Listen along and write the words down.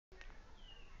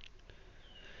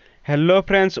Hello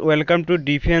friends, welcome to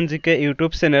Defense GK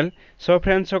YouTube channel. So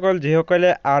friends সকল যিসকলে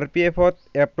RPF ত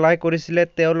apply কৰিছিলে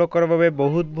তেওঁলোকৰ বাবে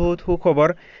বহুত সুখবৰ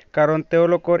কাৰণ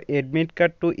তেওঁলোকৰ এডমিট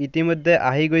কাৰ্ডটো ইতিমধ্যে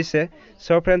আহি গৈছে।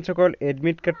 So friends সকল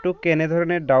এডমিট কাৰ্ডটো কেনে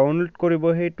ধৰণে ডাউনলোড কৰিব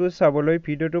সেইটো চাবলৈ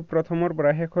ভিডিওটো প্ৰথমৰ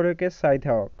পৰা শেষলৈকে চাই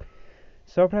থাকক।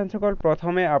 So friends সকল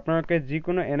প্ৰথমে আপোনালোকে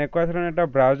যিকোনো এনেকুৱা ধৰণৰ এটা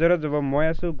ব্ৰাউজাৰত যাব। মই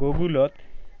আছো গুগলত।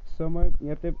 So মই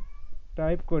ইয়াতে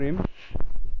টাইপ কৰিম।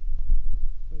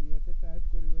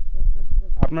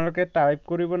 আপোনালোকে টাইপ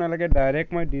কৰিব নালাগে, ডাইৰেক্ট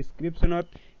মই ডেসক্ৰিপচনত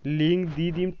লিংক দি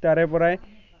দিম, তাৰে পৰাই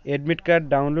এডমিট কাৰ্ড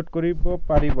ডাউনলোড কৰিব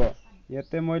পাৰিব।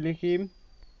 ইয়াতে মই লিখিম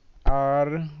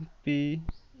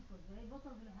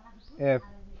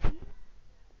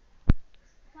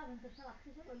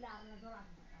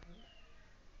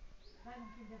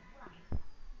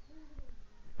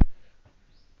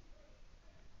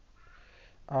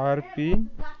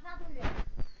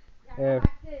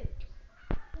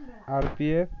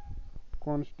RPF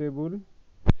Constabal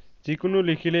যিকোনো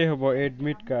লিখিলেই হ'ব।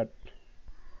 এডমিট কাৰ্ড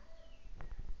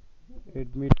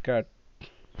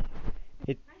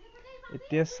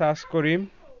এতিয়া সাৰ্চ কৰিম।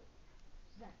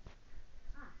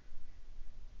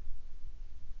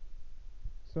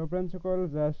 So friends সকল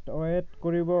জাস্ট ওয়েট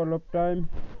কৰিব অলপ টাইম।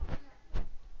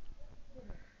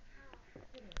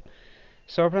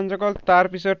 So friends সকল তাৰ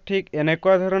পিছত ঠিক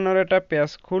এনেকুৱা ধৰণৰ এটা পেজ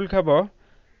খোল খাব।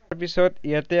 তাৰ পিছত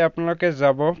ইয়াতে আপোনালোকে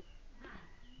যাব।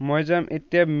 মই যাম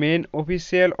এতিয়া মেইন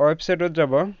অফিচিয়েল ওয়েবসাইটত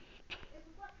যাব।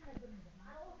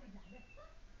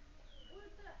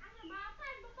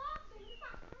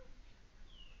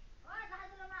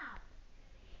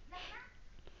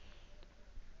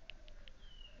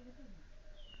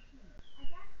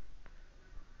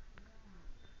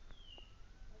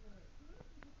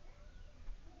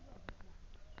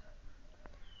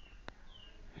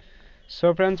 So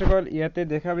friends সকল ইয়াতে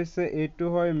দেখা পাইছে এইটো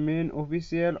হয় মেইন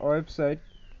অফিচিয়েল ওয়েবসাইট।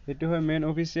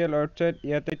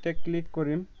 ইয়াতে ক্লিক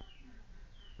কৰিম।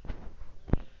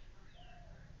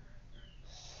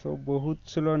 So বহুত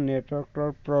স্লো নেটৱৰ্কৰ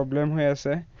প্ৰবলেম হৈ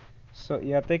আছে। So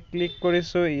ইয়াতে ক্লিক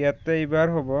কৰিছো, ইয়াতে এবাৰ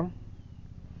হ'ব।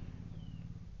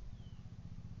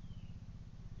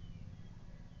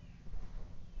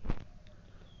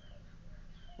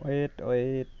 Wait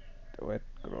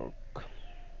কৰক।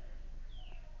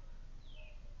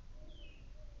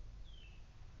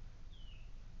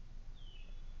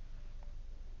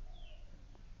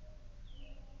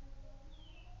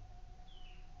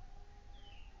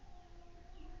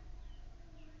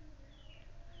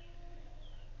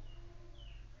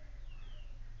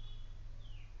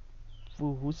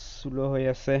 বহুত স্লো হৈ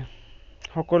আছে।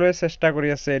 সকলোৱে চেষ্টা কৰি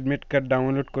আছে এডমিট কাৰ্ড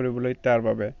ডাউনলোড কৰিবলৈ তাৰ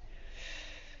বাবে।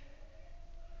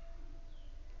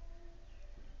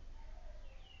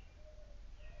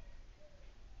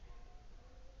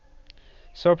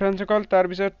 So friends সকল তাৰ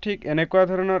পিছত ঠিক এনেকুৱা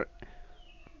ধৰণৰ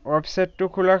ওয়েবসাইটটো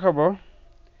খোলা হ'ব।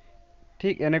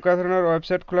 ঠিক এনেকুৱা ধৰণৰ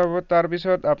ওয়েবসাইট খোলা হ'ব। তাৰ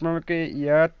পিছত আপোনালোকে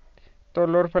ইয়াত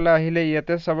তলৰ ফালে আহিলে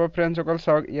ইয়াতে চাব ফ্ৰেন্ডছ সকল,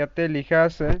 চাওক ইয়াতে লিখা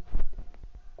আছে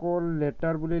কল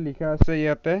লেটাৰ বুলি লিখা আছে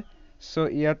ইয়াতে। সো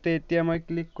ইয়াতে এতিয়া মই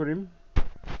ক্লিক কৰিম।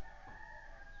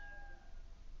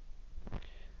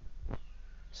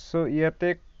 সো ইয়াতে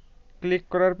ক্লিক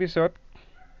কৰাৰ পিছত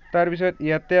তাৰ পিছত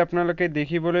ইয়াতে আপোনালোকে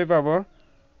দেখিবলৈ পাব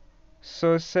সো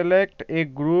সিলেক্ট এ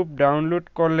গ্ৰুপ ডাউনলোড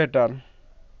কল লেটাৰ।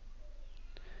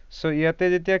 সো ইয়াতে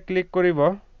যেতিয়া ক্লিক কৰিব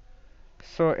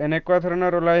সো এনেকুৱা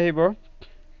ধৰণৰ ওলাই আহিব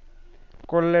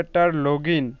কল লেটাৰ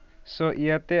লগইন। সো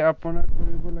ইয়াতে আপোনাৰ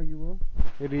কৰিব লাগিব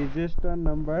ৰেজিষ্ট্ৰেচন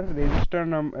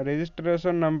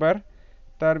নাম্বাৰ।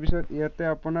 তাৰ পিছত ইয়াতে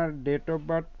আপোনাৰ ডেট অফ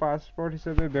বাৰ্থ পাসপোৰ্ট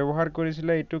হিচাপে ব্যৱহাৰ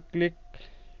কৰিছিলে এইটো ক্লিক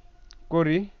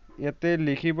কৰি ইয়াতে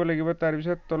লিখিব লাগিব। তাৰ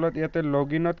পিছত তলত ইয়াতে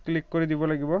লগইনত ক্লিক কৰি দিব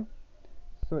লাগিব।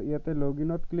 সো ইয়াতে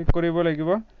লগইনত ক্লিক কৰিব লাগিব।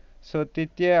 সো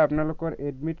তেতিয়া আপোনালোকৰ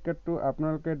এডমিট কাৰ্ডটো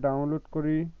আপোনালোকে ডাউনলোড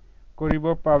কৰিব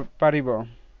পাৰিব।